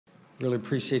Really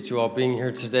appreciate you all being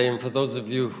here today. And for those of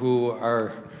you who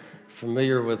are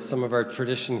familiar with some of our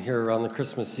tradition here around the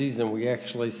Christmas season, we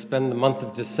actually spend the month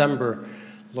of December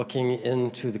looking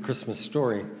into the Christmas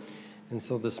story. And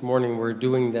so this morning we're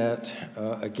doing that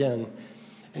again.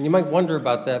 And you might wonder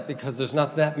about that because there's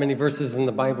not that many verses in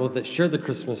the Bible that share the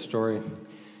Christmas story.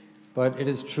 But it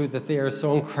is true that they are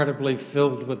so incredibly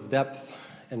filled with depth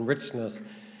and richness.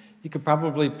 You could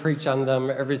probably preach on them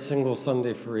every single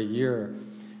Sunday for a year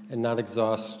and not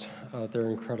exhaust their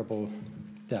incredible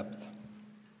depth.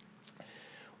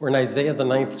 We're in Isaiah, the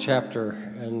 9th chapter,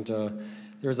 and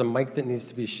there's a mic that needs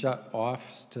to be shut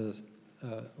off to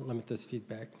limit this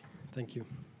feedback. Thank you.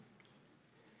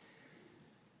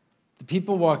 The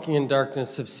people walking in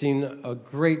darkness have seen a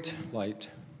great light.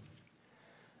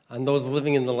 On those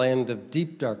living in the land of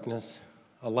deep darkness,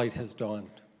 a light has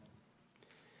dawned.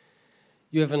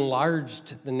 You have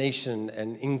enlarged the nation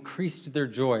and increased their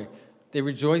joy. They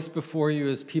rejoice before you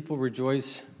as people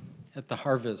rejoice at the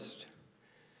harvest,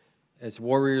 as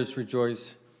warriors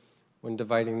rejoice when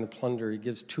dividing the plunder. He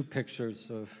gives two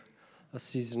pictures of a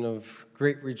season of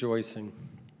great rejoicing.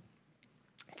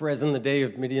 For as in the day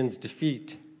of Midian's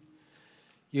defeat,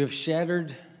 you have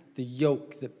shattered the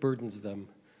yoke that burdens them,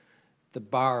 the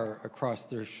bar across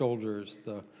their shoulders,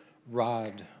 the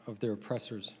rod of their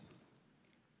oppressors.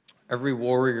 Every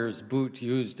warrior's boot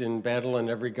used in battle and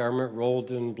every garment rolled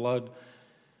in blood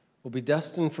will be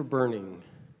destined for burning,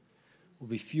 will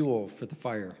be fuel for the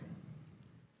fire.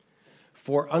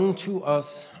 For unto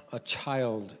us a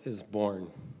child is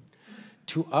born,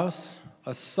 to us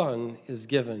a son is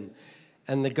given,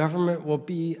 and the government will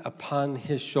be upon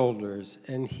his shoulders,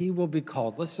 and he will be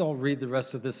called, let's all read the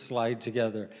rest of this slide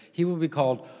together. He will be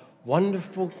called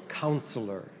Wonderful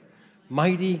Counselor,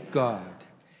 Mighty God,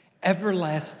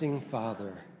 Everlasting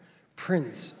Father,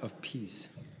 Prince of Peace.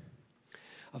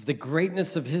 Of the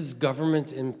greatness of his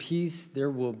government and peace,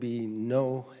 there will be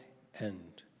no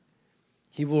end.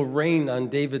 He will reign on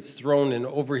David's throne and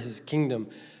over his kingdom,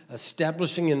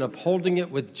 establishing and upholding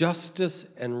it with justice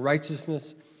and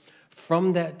righteousness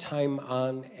from that time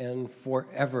on and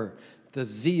forever. The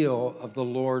zeal of the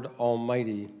Lord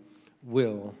Almighty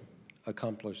will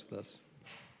accomplish this.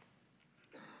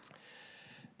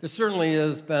 There certainly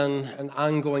has been an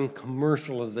ongoing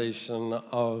commercialization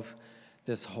of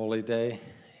this holy day,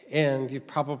 and you've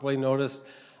probably noticed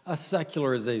a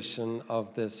secularization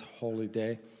of this holy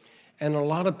day. And a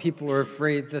lot of people are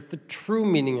afraid that the true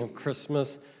meaning of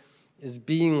Christmas is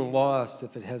being lost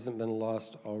if it hasn't been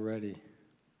lost already.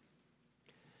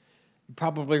 You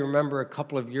probably remember a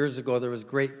couple of years ago there was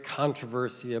great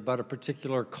controversy about a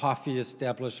particular coffee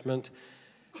establishment.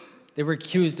 They were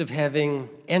accused of having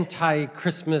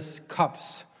anti-Christmas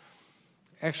cups.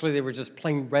 Actually, they were just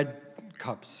plain red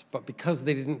cups, but because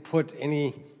they didn't put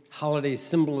any holiday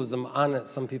symbolism on it,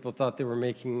 some people thought they were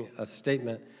making a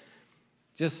statement.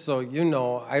 Just so you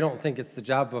know, I don't think it's the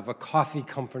job of a coffee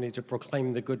company to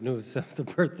proclaim the good news of the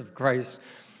birth of Christ,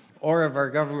 or of our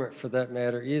government for that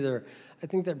matter either. I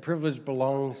think that privilege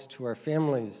belongs to our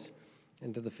families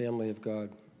and to the family of God.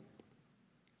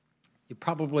 You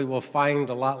probably will find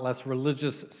a lot less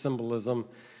religious symbolism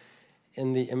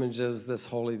in the images this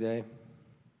holy day.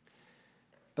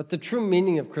 But the true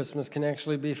meaning of Christmas can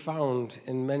actually be found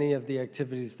in many of the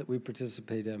activities that we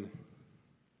participate in.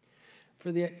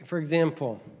 For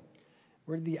example,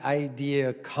 where did the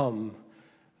idea come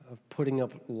of putting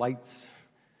up lights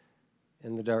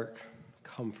in the dark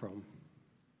come from?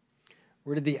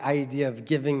 Where did the idea of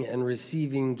giving and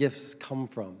receiving gifts come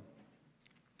from?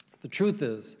 The truth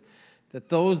is that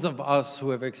those of us who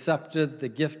have accepted the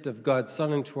gift of God's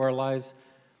Son into our lives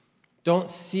don't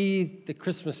see the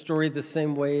Christmas story the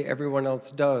same way everyone else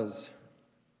does.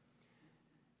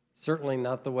 Certainly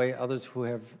not the way others who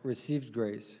have received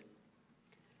grace.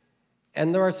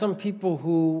 And there are some people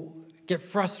who get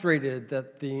frustrated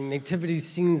that the nativity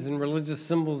scenes and religious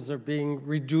symbols are being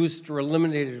reduced or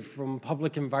eliminated from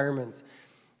public environments.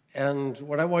 And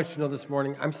what I want you to know this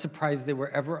morning, I'm surprised they were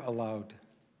ever allowed.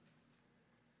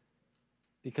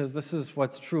 Because this is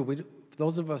what's true.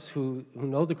 Those of us who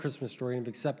know the Christmas story and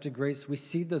have accepted grace, we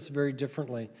see this very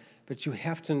differently. But you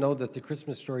have to know that the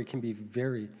Christmas story can be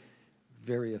very,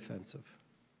 very offensive.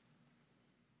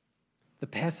 The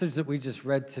passage that we just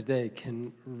read today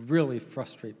can really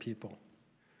frustrate people.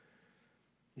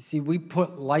 You see, we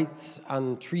put lights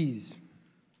on trees.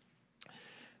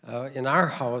 In our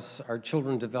house, our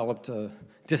children developed a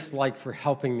dislike for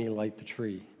helping me light the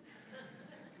tree.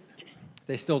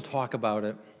 They still talk about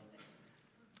it.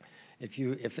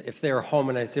 If they're home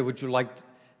and I say, would you like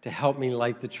to help me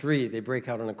light the tree, they break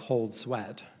out in a cold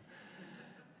sweat.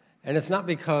 And it's not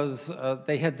because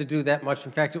they had to do that much.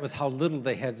 In fact, it was how little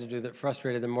they had to do that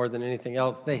frustrated them more than anything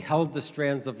else. They held the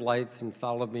strands of lights and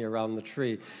followed me around the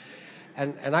tree.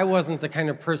 And I wasn't the kind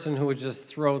of person who would just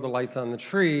throw the lights on the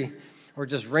tree or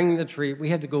just ring the tree. We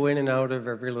had to go in and out of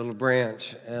every little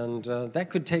branch, and that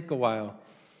could take a while.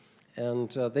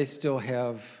 And they still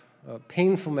have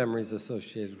painful memories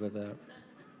associated with that.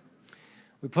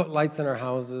 We put lights in our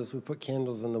houses, we put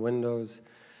candles in the windows,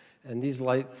 and these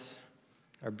lights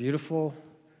are beautiful,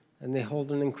 and they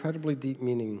hold an incredibly deep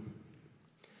meaning.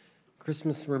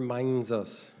 Christmas reminds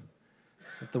us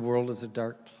that the world is a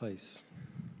dark place.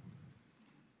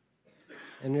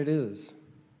 And it is.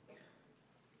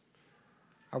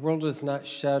 Our world is not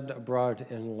shed abroad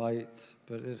in light,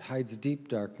 but it hides deep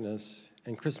darkness,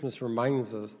 and Christmas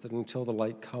reminds us that until the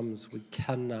light comes, we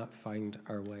cannot find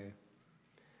our way.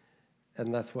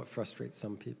 And that's what frustrates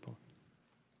some people.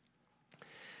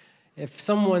 If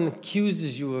someone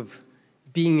accuses you of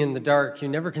being in the dark, you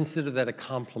never consider that a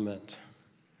compliment.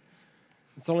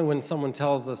 It's only when someone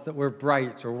tells us that we're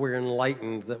bright or we're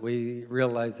enlightened that we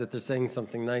realize that they're saying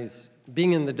something nice.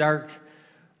 Being in the dark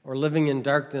or living in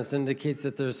darkness indicates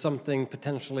that there's something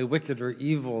potentially wicked or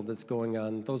evil that's going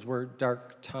on. Those were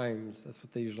dark times. That's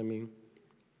what they usually mean.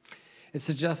 It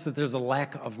suggests that there's a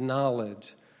lack of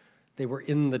knowledge. They were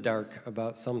in the dark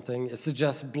about something. It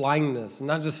suggests blindness,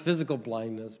 not just physical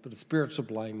blindness, but a spiritual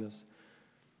blindness.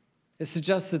 It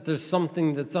suggests that there's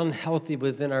something that's unhealthy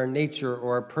within our nature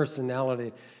or our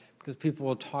personality, because people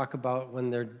will talk about when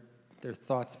their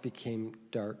thoughts became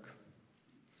dark.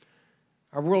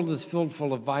 Our world is filled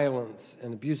full of violence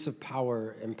and abuse of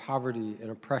power and poverty and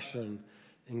oppression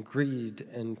and greed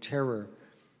and terror.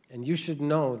 And you should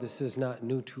know this is not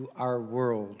new to our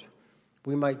world.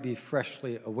 We might be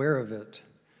freshly aware of it,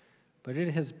 but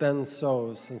it has been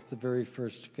so since the very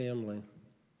first family.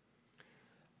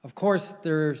 Of course,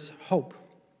 there's hope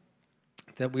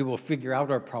that we will figure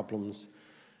out our problems.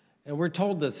 And we're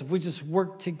told this, if we just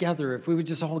work together, if we would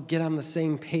just all get on the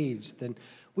same page, then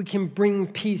we can bring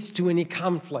peace to any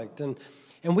conflict, and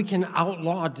we can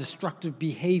outlaw destructive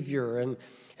behavior.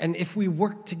 And if we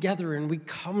work together and we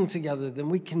come together, then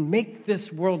we can make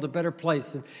this world a better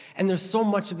place. And there's so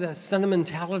much of that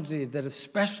sentimentality that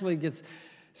especially gets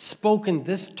spoken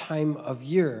this time of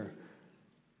year.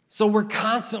 So we're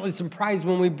constantly surprised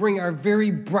when we bring our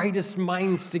very brightest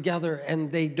minds together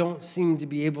and they don't seem to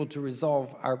be able to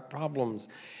resolve our problems.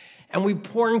 And we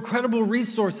pour incredible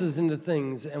resources into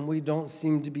things and we don't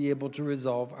seem to be able to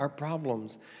resolve our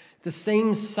problems. The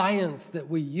same science that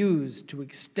we use to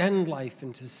extend life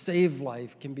and to save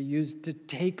life can be used to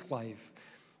take life,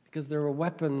 because there are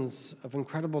weapons of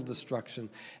incredible destruction.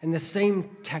 And the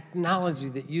same technology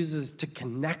that uses to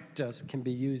connect us can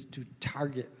be used to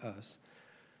target us.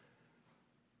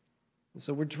 And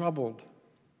so we're troubled.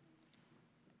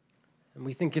 And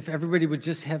we think if everybody would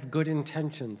just have good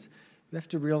intentions. You have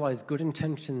to realize good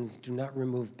intentions do not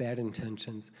remove bad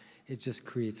intentions. It just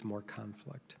creates more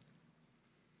conflict.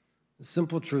 The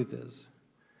simple truth is,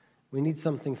 we need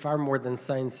something far more than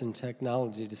science and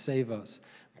technology to save us.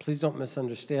 Please don't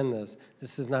misunderstand this.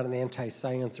 This is not an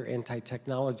anti-science or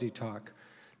anti-technology talk.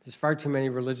 There's far too many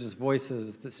religious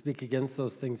voices that speak against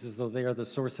those things as though they are the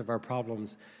source of our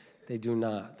problems. They do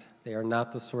not. They are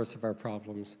not the source of our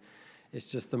problems. It's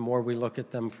just the more we look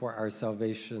at them for our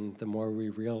salvation, the more we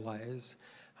realize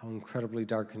how incredibly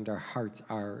darkened our hearts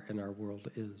are and our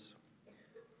world is.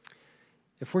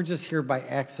 If we're just here by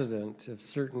accident, if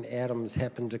certain atoms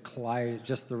happen to collide at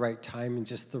just the right time in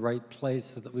just the right place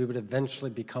so that we would eventually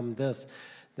become this,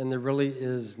 then there really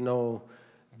is no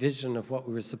vision of what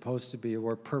we were supposed to be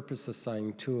or purpose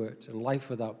assigned to it. And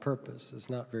life without purpose is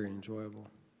not very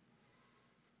enjoyable.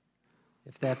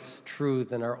 If that's true,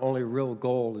 then our only real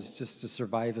goal is just to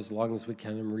survive as long as we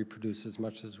can and reproduce as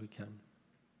much as we can.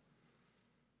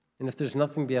 And if there's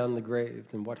nothing beyond the grave,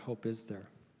 then what hope is there?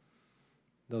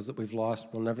 Those that we've lost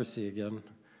we'll never see again,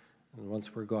 and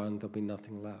once we're gone, there'll be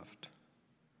nothing left.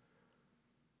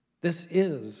 This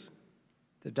is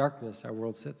the darkness our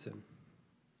world sits in.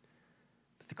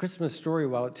 But the Christmas story,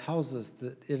 while it tells us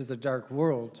that it is a dark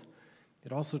world,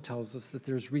 it also tells us that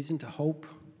there's reason to hope.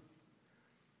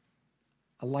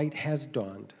 A light has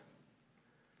dawned.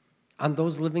 On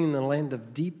those living in the land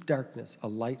of deep darkness, a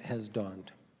light has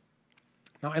dawned.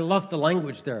 Now, I love the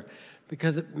language there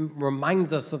because it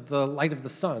reminds us of the light of the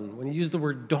sun. When you use the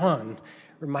word dawn,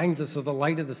 it reminds us of the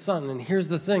light of the sun. And here's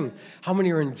the thing. How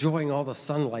many are enjoying all the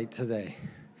sunlight today?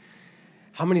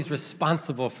 How many is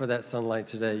responsible for that sunlight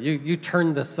today? You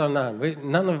turned the sun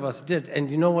on. None of us did. And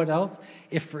you know what else?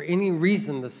 If for any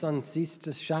reason the sun ceased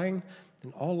to shine,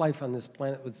 then all life on this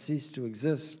planet would cease to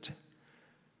exist.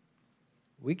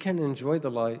 We can enjoy the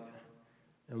light,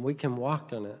 and we can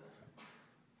walk in it,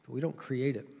 but we don't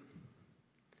create it.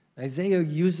 Isaiah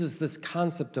uses this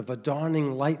concept of a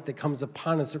dawning light that comes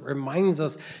upon us. It reminds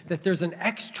us that there's an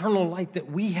external light that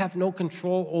we have no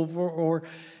control over or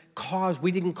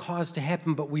we didn't cause to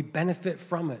happen, but we benefit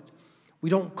from it. We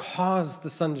don't cause the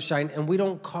sun to shine, and we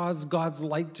don't cause God's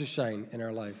light to shine in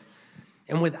our life.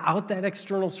 And without that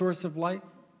external source of light,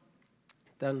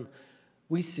 then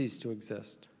we cease to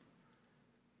exist.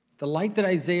 The light that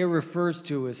Isaiah refers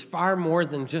to is far more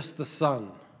than just the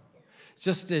sun.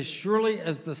 Just as surely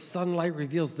as the sunlight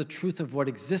reveals the truth of what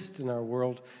exists in our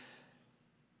world,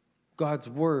 God's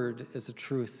word is a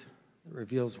truth that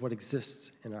reveals what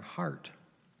exists in our heart.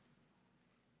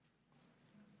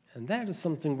 And that is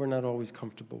something we're not always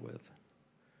comfortable with.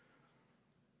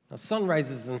 Now,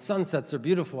 sunrises and sunsets are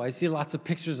beautiful. I see lots of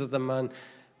pictures of them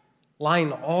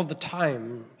online all the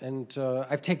time, and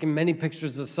I've taken many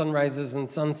pictures of sunrises and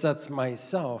sunsets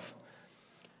myself.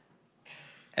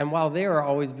 And while they are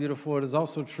always beautiful, it is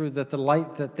also true that the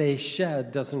light that they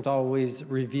shed doesn't always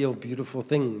reveal beautiful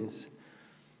things.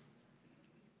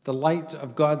 The light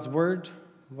of God's word,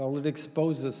 well, it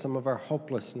exposes some of our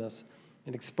hopelessness.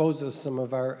 It exposes some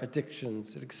of our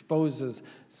addictions. It exposes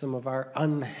some of our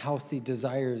unhealthy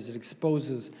desires. It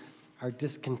exposes our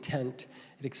discontent.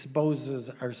 It exposes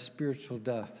our spiritual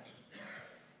death.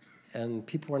 And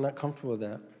people are not comfortable with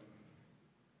that.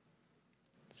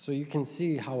 So you can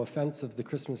see how offensive the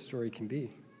Christmas story can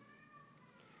be.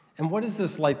 And what is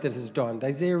this light that has dawned?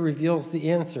 Isaiah reveals the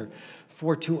answer.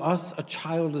 For to us a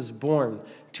child is born,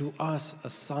 to us a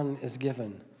son is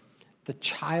given. The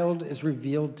child is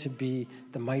revealed to be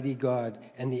the mighty God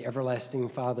and the everlasting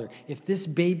Father. If this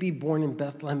baby born in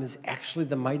Bethlehem is actually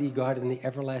the mighty God and the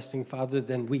everlasting Father,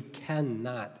 then we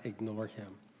cannot ignore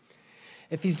him.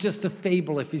 If he's just a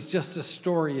fable, if he's just a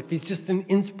story, if he's just an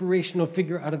inspirational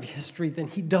figure out of history, then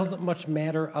he doesn't much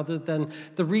matter other than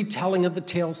the retelling of the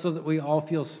tale so that we all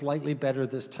feel slightly better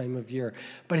this time of year.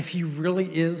 But if he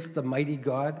really is the mighty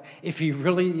God, if he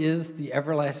really is the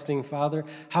everlasting Father,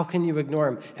 how can you ignore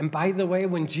him? And by the way,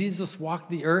 when Jesus walked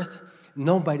the earth,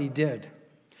 nobody did.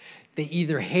 They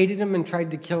either hated him and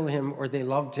tried to kill him, or they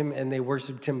loved him and they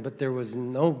worshiped him, but there was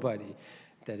nobody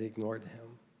that ignored him.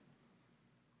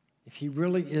 If he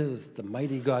really is the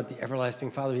mighty God, the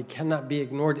everlasting Father, he cannot be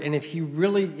ignored. And if he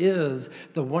really is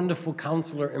the wonderful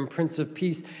counselor and Prince of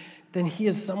Peace, then he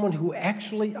is someone who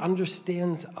actually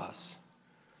understands us.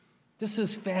 This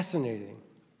is fascinating,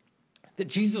 that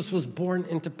Jesus was born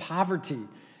into poverty,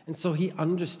 and so he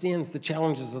understands the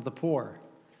challenges of the poor.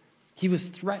 He was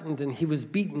threatened and he was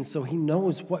beaten, so he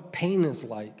knows what pain is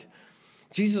like.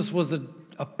 Jesus was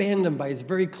abandoned by his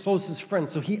very closest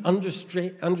friends, so he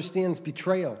understands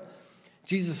betrayal.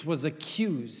 Jesus was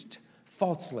accused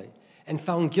falsely and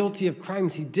found guilty of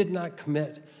crimes he did not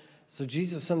commit. So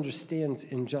Jesus understands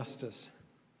injustice.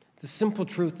 The simple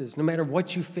truth is, no matter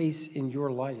what you face in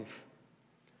your life,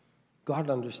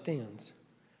 God understands.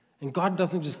 And God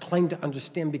doesn't just claim to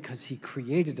understand because he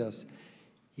created us.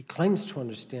 He claims to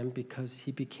understand because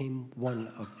he became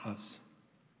one of us.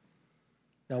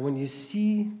 Now, when you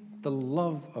see the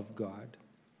love of God,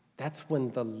 that's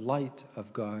when the light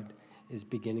of God is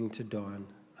beginning to dawn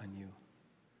on you.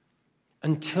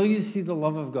 Until you see the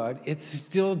love of God, it's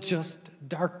still just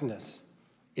darkness.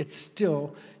 It's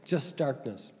still just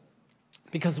darkness.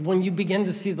 Because when you begin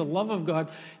to see the love of God,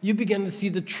 you begin to see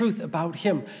the truth about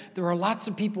him. There are lots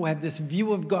of people who have this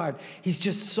view of God. He's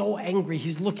just so angry.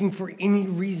 He's looking for any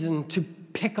reason to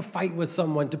pick a fight with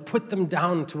someone, to put them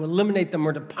down, to eliminate them,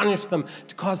 or to punish them,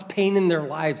 to cause pain in their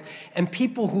lives. And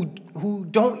people who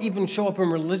don't even show up in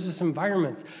religious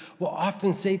environments will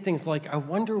often say things like, I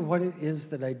wonder what it is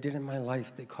that I did in my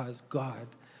life that caused God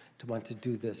to want to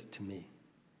do this to me.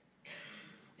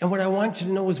 And what I want you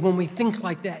to know is when we think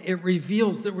like that, it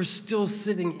reveals that we're still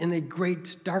sitting in a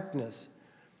great darkness.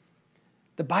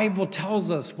 The Bible tells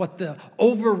us what the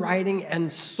overriding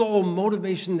and sole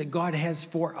motivation that God has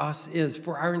for us is,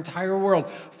 for our entire world.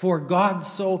 For God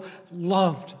so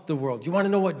loved the world. You want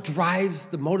to know what drives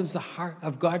the motives of the heart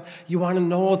of God? You want to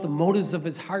know the motives of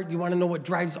his heart? You want to know what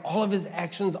drives all of his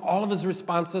actions, all of his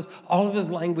responses, all of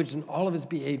his language, and all of his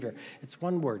behavior? It's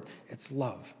one word. It's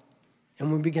love. And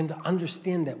when we begin to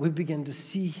understand that, we begin to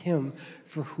see him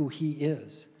for who he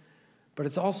is. But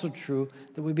it's also true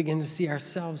that we begin to see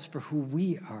ourselves for who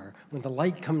we are. When the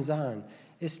light comes on,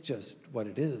 it's just what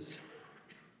it is.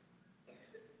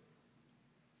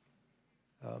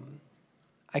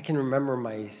 I can remember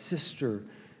my sister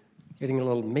getting a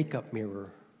little makeup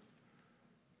mirror,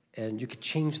 and you could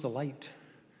change the light.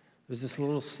 There was this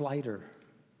little slider,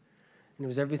 and it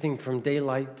was everything from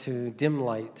daylight to dim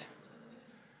light.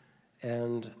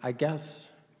 And I guess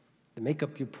the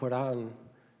makeup you put on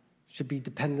should be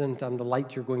dependent on the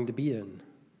light you're going to be in.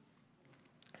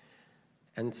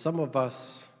 And some of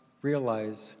us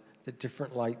realize that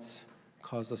different lights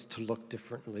cause us to look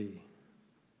differently.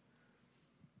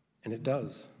 And it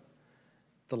does.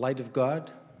 The light of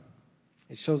God,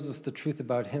 it shows us the truth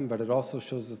about Him, but it also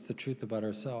shows us the truth about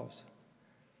ourselves.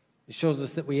 It shows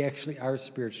us that we actually are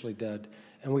spiritually dead,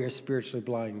 and we are spiritually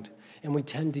blind. And we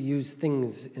tend to use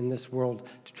things in this world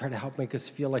to try to help make us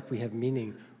feel like we have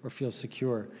meaning or feel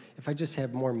secure. If I just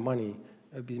had more money,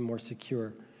 I would be more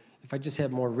secure. If I just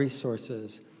had more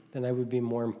resources, then I would be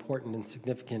more important and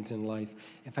significant in life.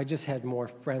 If I just had more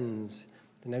friends,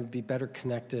 then I would be better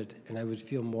connected and I would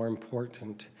feel more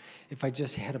important. If I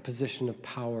just had a position of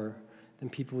power, then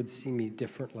people would see me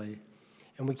differently.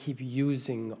 And we keep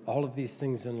using all of these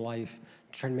things in life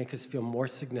to try to make us feel more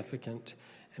significant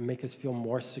and make us feel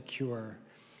more secure.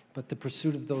 But the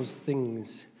pursuit of those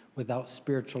things without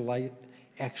spiritual light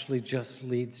actually just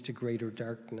leads to greater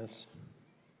darkness.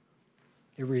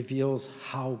 It reveals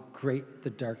how great the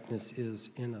darkness is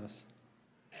in us.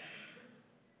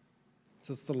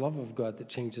 So it's the love of God that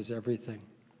changes everything.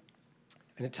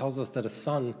 And it tells us that a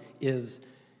son is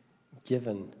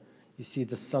given. You see,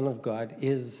 the Son of God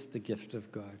is the gift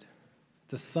of God.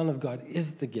 The Son of God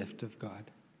is the gift of God.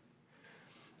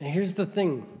 And here's the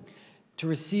thing. To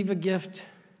receive a gift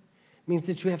means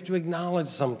that you have to acknowledge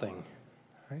something.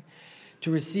 Right? To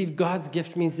receive God's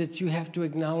gift means that you have to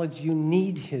acknowledge you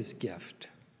need His gift.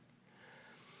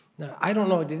 Now, I don't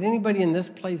know, did anybody in this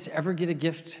place ever get a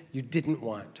gift you didn't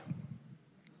want?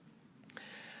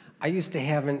 I used to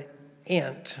have an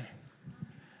aunt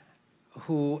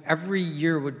who every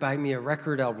year would buy me a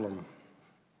record album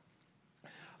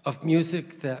of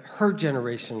music that her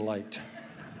generation liked.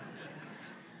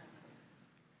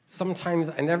 Sometimes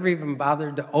I never even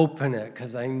bothered to open it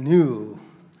because I knew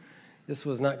this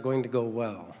was not going to go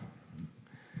well.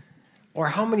 Or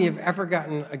how many have ever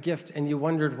gotten a gift and you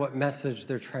wondered what message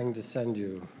they're trying to send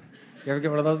you? You ever get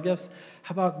one of those gifts?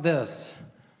 How about this?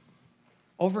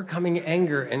 Overcoming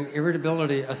Anger and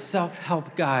Irritability, a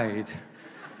self-help guide.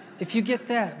 If you get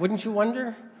that, wouldn't you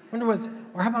wonder?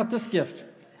 Or how about this gift?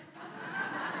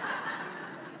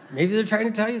 Maybe they're trying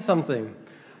to tell you something.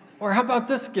 Or how about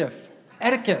this gift?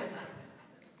 Etiquette.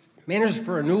 Manners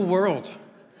for a new world.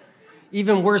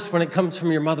 Even worse when it comes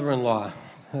from your mother-in-law.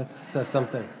 That says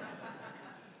something.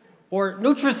 Or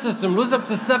Nutrisystem, lose up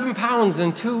to 7 pounds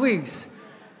in 2 weeks.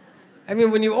 I mean,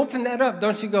 when you open that up,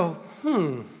 don't you go,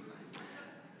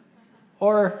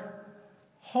 Or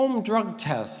home drug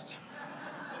test.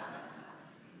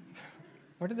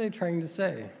 What are they trying to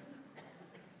say?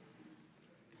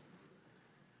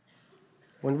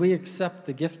 When we accept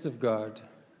the gift of God,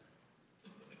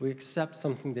 we accept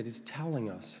something that He's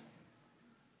telling us.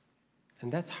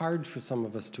 And that's hard for some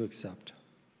of us to accept.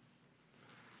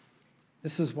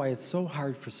 This is why it's so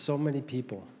hard for so many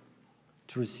people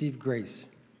to receive grace.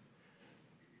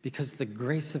 Because the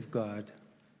grace of God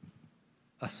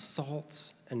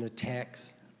assaults and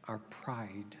attacks our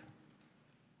pride.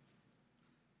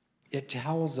 It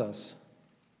tells us,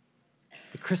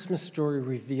 the Christmas story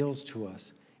reveals to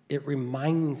us, it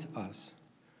reminds us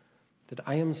that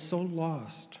I am so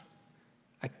lost,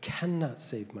 I cannot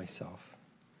save myself.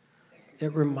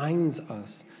 It reminds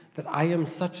us that I am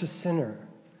such a sinner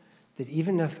that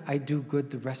even if I do good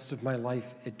the rest of my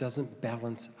life, it doesn't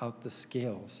balance out the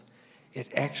scales. It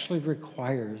actually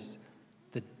requires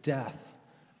the death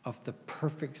of the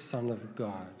perfect Son of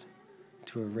God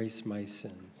to erase my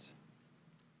sins.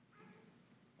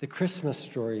 The Christmas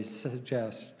story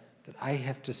suggests that I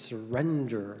have to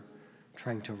surrender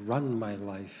trying to run my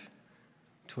life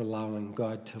to allowing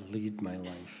God to lead my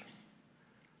life.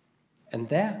 And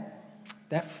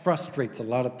that frustrates a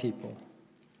lot of people.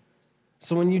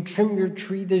 So when you trim your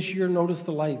tree this year, notice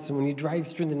the lights. And when you drive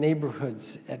through the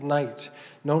neighborhoods at night,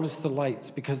 notice the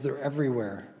lights because they're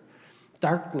everywhere.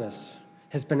 Darkness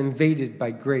has been invaded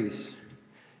by grace.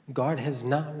 God has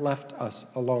not left us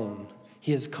alone.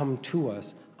 He has come to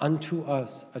us. Unto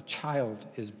us a child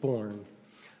is born.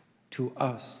 To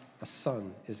us a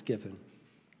son is given.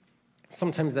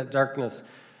 Sometimes that darkness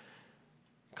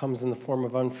comes in the form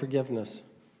of unforgiveness.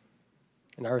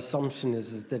 And our assumption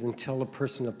is that until a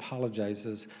person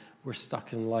apologizes, we're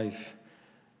stuck in life.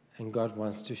 And God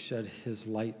wants to shed His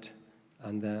light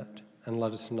on that and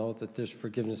let us know that there's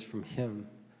forgiveness from Him.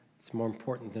 It's more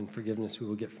important than forgiveness we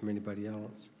will get from anybody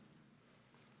else.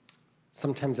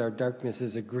 Sometimes our darkness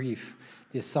is a grief,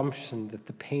 the assumption that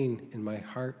the pain in my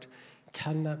heart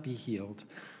cannot be healed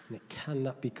and it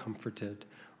cannot be comforted.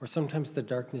 Or sometimes the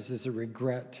darkness is a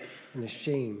regret and a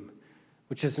shame,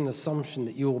 which is an assumption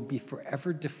that you will be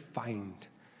forever defined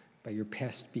by your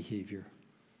past behavior.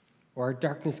 Or our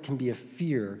darkness can be a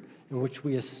fear in which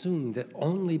we assume that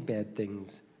only bad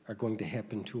things are going to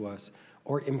happen to us.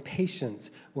 Or impatience,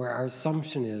 where our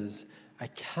assumption is, I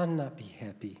cannot be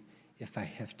happy if I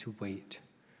have to wait.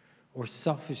 Or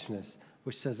selfishness,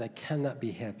 which says I cannot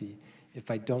be happy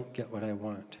if I don't get what I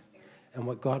want. And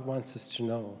what God wants us to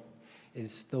know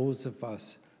is those of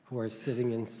us who are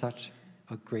sitting in such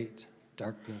a great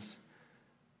darkness,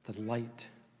 the light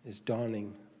is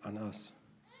dawning on us.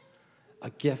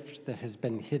 A gift that has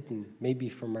been hidden, maybe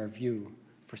from our view,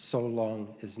 for so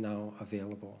long is now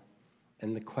available.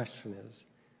 And the question is,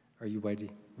 are you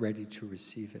ready to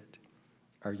receive it?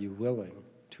 Are you willing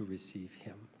to receive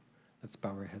him? Let's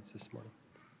bow our heads this morning.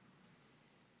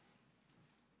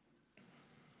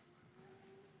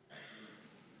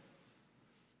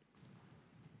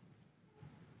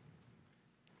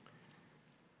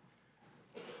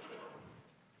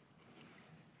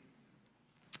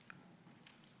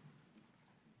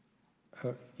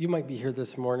 You might be here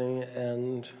this morning,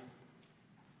 and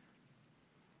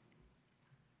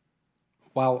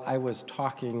while I was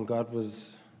talking, God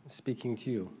was speaking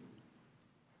to you.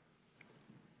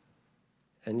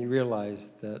 And you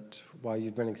realize that while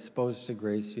you've been exposed to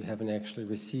grace, you haven't actually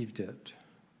received it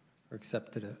or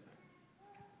accepted it.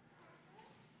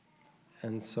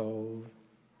 And so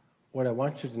what I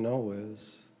want you to know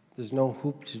is there's no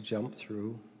hoop to jump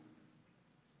through.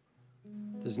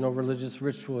 There's no religious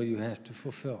ritual you have to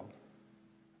fulfill.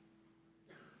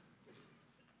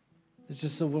 There's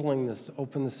just a willingness to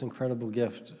open this incredible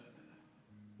gift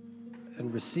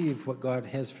and receive what God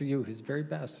has for you, his very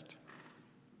best.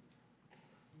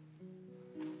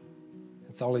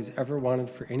 It's all he's ever wanted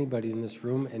for anybody in this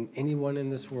room and anyone in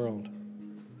this world.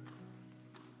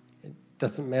 It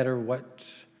doesn't matter what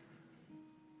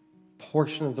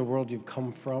portion of the world you've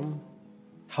come from,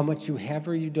 how much you have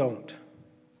or you don't.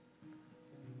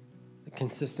 The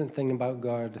consistent thing about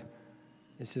God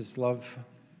is his love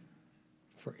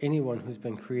for anyone who's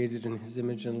been created in his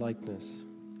image and likeness,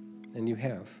 and you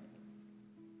have.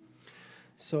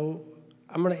 So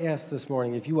I'm going to ask this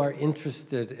morning, if you are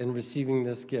interested in receiving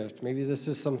this gift, maybe this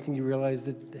is something you realize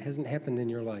that hasn't happened in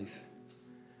your life,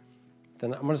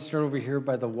 then I'm going to start over here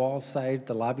by the wall side,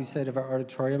 the lobby side of our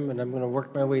auditorium, and I'm going to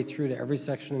work my way through to every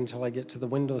section until I get to the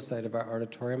window side of our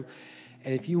auditorium.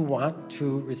 And if you want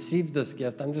to receive this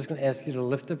gift, I'm just going to ask you to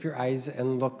lift up your eyes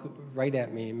and look right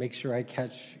at me and make sure I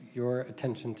catch your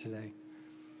attention today.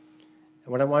 And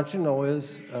what I want you to know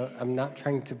is I'm not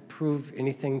trying to prove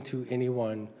anything to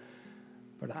anyone,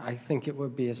 but I think it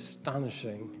would be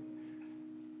astonishing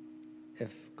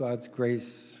if God's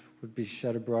grace would be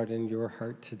shed abroad in your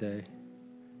heart today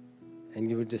and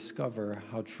you would discover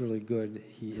how truly good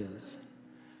he is.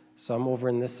 So I'm over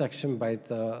in this section by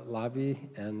the lobby,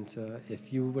 and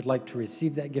if you would like to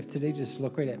receive that gift today, just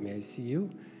look right at me. I see you.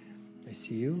 I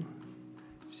see you.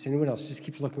 Just anyone else, just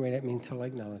keep looking right at me until I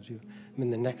acknowledge you. I'm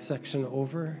in the next section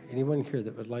over. Anyone here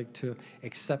that would like to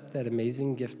accept that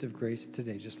amazing gift of grace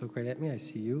today, just look right at me. I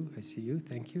see you. I see you.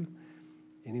 Thank you.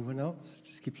 Anyone else?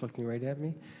 Just keep looking right at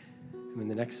me. I'm in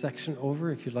the next section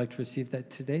over. If you'd like to receive that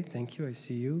today, thank you. I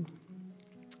see you.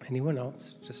 Anyone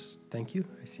else? Just thank you.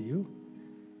 I see you.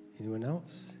 Anyone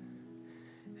else?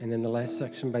 And in the last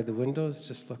section by the windows,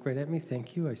 just look right at me.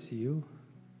 Thank you. I see you.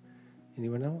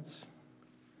 Anyone else?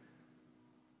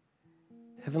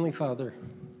 Heavenly Father,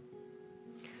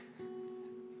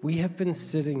 we have been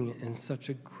sitting in such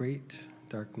a great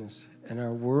darkness, and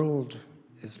our world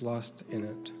is lost in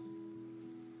it.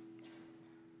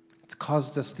 It's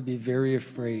caused us to be very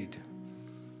afraid.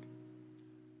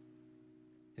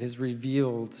 It has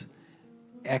revealed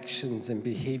actions and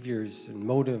behaviors and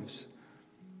motives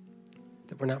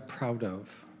that we're not proud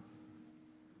of.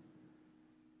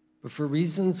 But for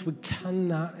reasons we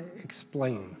cannot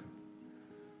explain,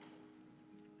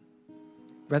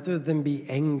 rather than be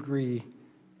angry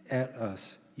at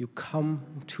us, you come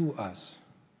to us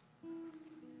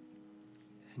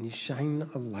and you shine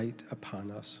a light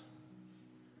upon us.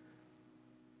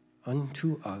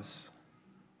 Unto us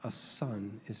a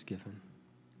son is given.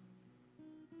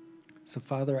 So,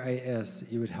 Father, I ask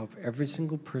that you would help every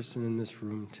single person in this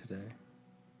room today,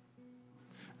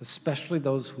 especially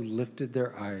those who lifted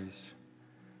their eyes,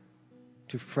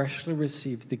 to freshly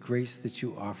receive the grace that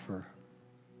you offer,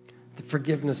 the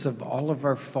forgiveness of all of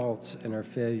our faults and our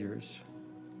failures,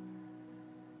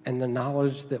 and the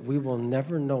knowledge that we will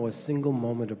never know a single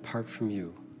moment apart from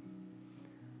you,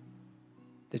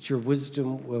 that your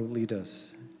wisdom will lead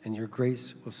us, and your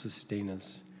grace will sustain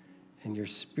us, and your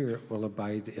spirit will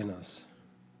abide in us.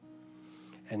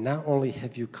 And not only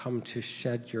have you come to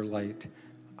shed your light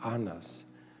on us,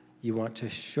 you want to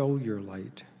show your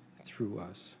light through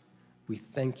us. We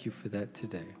thank you for that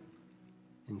today.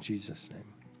 In Jesus' name.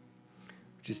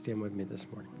 Would you stand with me this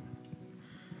morning?